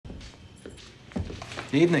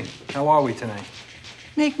Evening. How are we tonight?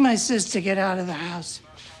 Make my sister get out of the house.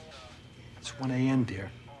 It's 1 a.m.,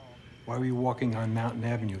 dear. Why were you walking on Mountain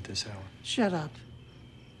Avenue at this hour? Shut up.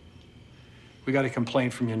 We got a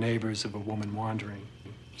complaint from your neighbors of a woman wandering.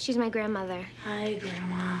 She's my grandmother. Hi,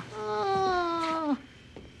 Grandma.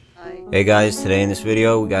 Hey guys, today in this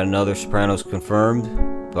video we got another Sopranos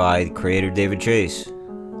confirmed by creator David Chase.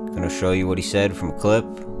 I'm going to show you what he said from a clip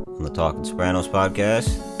on the Talking Sopranos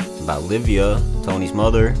podcast about Livia, Tony's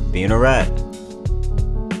mother, being a rat.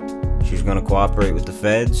 She's going to cooperate with the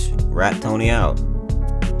feds, rat Tony out.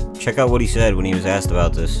 Check out what he said when he was asked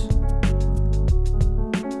about this.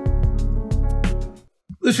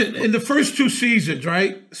 Listen, in the first 2 seasons,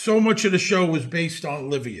 right, so much of the show was based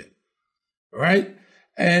on Livia, right?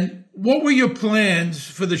 And what were your plans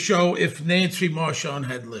for the show if Nancy Marchand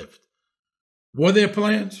had lived? Were there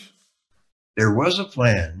plans? There was a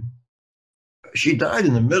plan. She died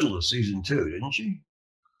in the middle of season 2, didn't she?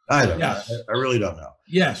 I don't know. I really don't know.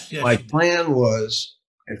 Yes. My plan was,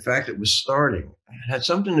 in fact, it was starting. It had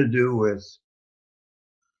something to do with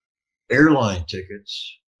airline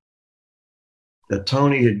tickets that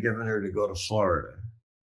Tony had given her to go to Florida.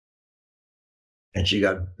 And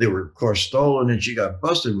they were, of course, stolen, and she got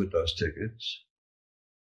busted with those tickets.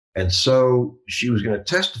 And so she was going to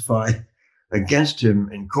testify against him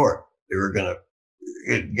in court. They were going to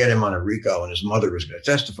get him on a RICO, and his mother was going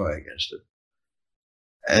to testify against him.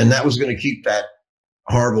 And that was going to keep that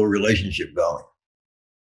horrible relationship going.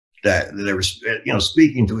 That they were,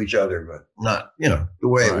 speaking to each other, but not, the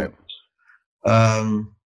way it was.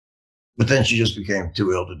 But then she just became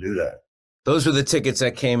too ill to do that. Those were the tickets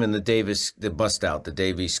that came in the Davis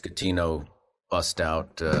Scatino bust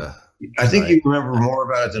out. I think you remember more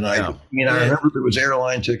about it than I do. I mean, I remember there was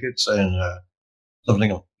airline tickets and something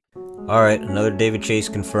else. Alright, another David Chase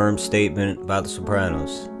confirmed statement about The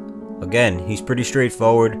Sopranos. Again, he's pretty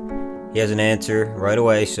straightforward. He has an answer right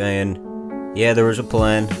away saying, yeah, there was a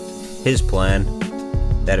plan, his plan,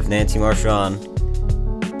 that if Nancy Marchand,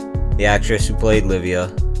 the actress who played Livia,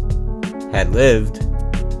 had lived,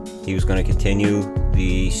 he was going to continue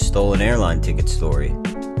the stolen airline ticket story.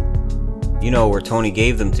 Where Tony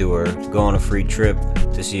gave them to her to go on a free trip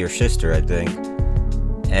to see her sister, I think.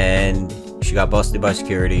 And she got busted by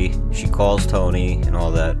security. She calls Tony and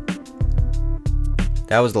all that.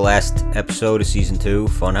 That was the last episode of season 2,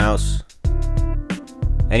 Funhouse.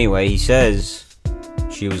 Anyway, he says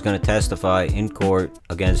she was going to testify in court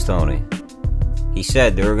against Tony. He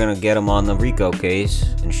said they were going to get him on the RICO case,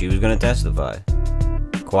 and she was going to testify.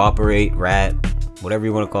 Cooperate, rat, whatever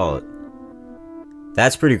you want to call it.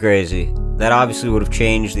 That's pretty crazy. That obviously would have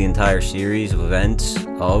changed the entire series of events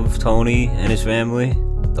of Tony and his family,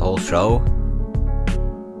 the whole show.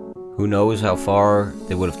 Who knows how far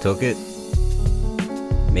they would have took it.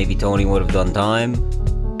 Maybe Tony would have done time,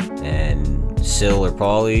 and Sil or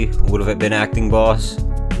Paulie would have been acting boss.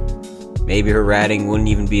 Maybe her ratting wouldn't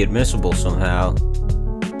even be admissible somehow,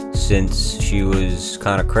 since she was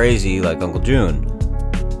kind of crazy like Uncle June.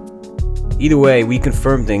 Either way, we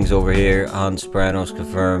confirmed things over here on Sopranos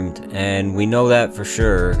Confirmed, and we know that for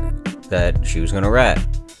sure, that she was gonna rat.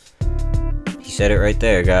 He said it right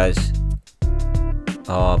there, guys.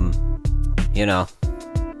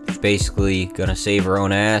 She's basically gonna save her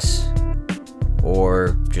own ass,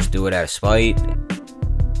 or just do it out of spite.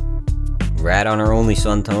 Rat on her only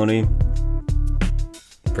son, Tony.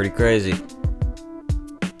 Pretty crazy.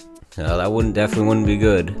 That definitely wouldn't be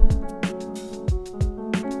good.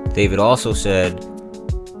 David also said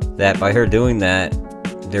that by her doing that,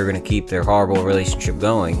 they're going to keep their horrible relationship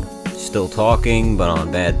going. Still talking, but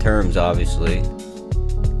on bad terms, obviously.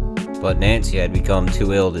 But Nancy had become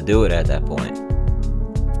too ill to do it at that point.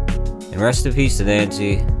 And rest in peace to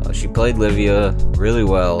Nancy. She played Livia really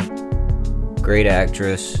well. Great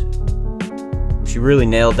actress. She really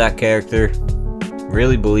nailed that character.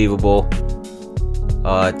 Really believable.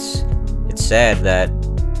 It's sad that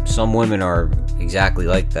some women are exactly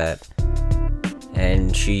like that,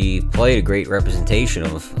 and she played a great representation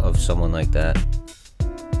of someone like that.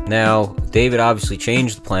 Now, David obviously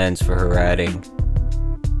changed the plans for her ratting,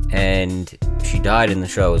 and she died in the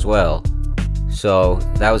show as well. So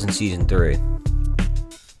that was in season 3.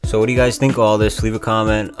 So what do you guys think of all this? Leave a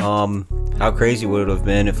comment. How crazy would it have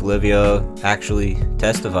been if Livia actually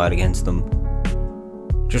testified against them?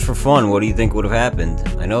 Just for fun, what do you think would have happened?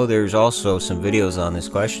 I know there's also some videos on this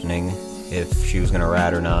questioning if she was gonna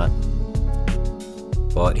rat or not.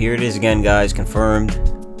 But here it is again, guys, confirmed.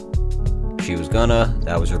 She was gonna,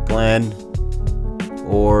 that was her plan.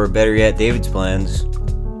 Or better yet, David's plans.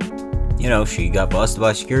 She got busted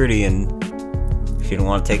by security and she didn't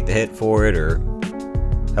want to take the hit for it, or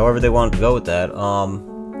however they wanted to go with that.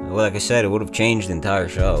 Well, like I said, it would have changed the entire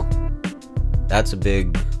show. That's a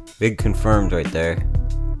big confirmed right there.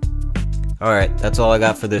 Alright, that's all I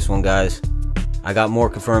got for this one, guys. I got more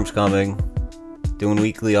confirms coming. Doing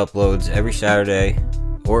weekly uploads every Saturday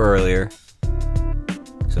or earlier.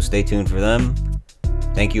 So stay tuned for them.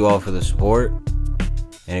 Thank you all for the support.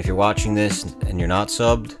 And if you're watching this and you're not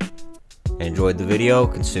subbed and enjoyed the video,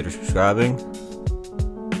 consider subscribing.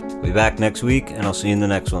 We'll be back next week, and I'll see you in the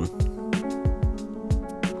next one.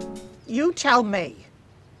 You tell me.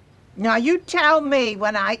 Now you tell me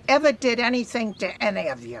when I ever did anything to any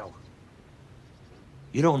of you.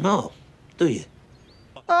 You don't know, do you?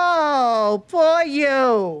 Oh, poor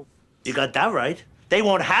you. You got that right. They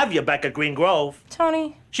won't have you back at Green Grove.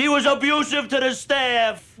 Tony. She was abusive to the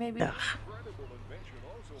staff. Maybe.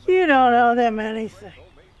 You don't owe them anything.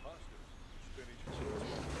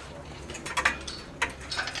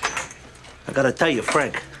 I gotta tell you,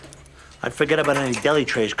 Frank, I'd forget about any deli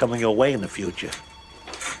trays coming your way in the future.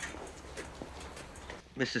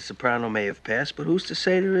 Mrs. Soprano may have passed, but who's to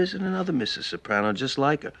say there isn't another Mrs. Soprano just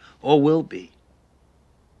like her, or will be?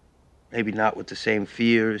 Maybe not with the same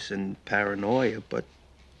fears and paranoia, but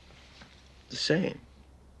the same.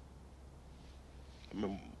 I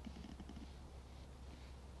mean,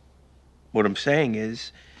 what I'm saying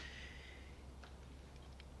is,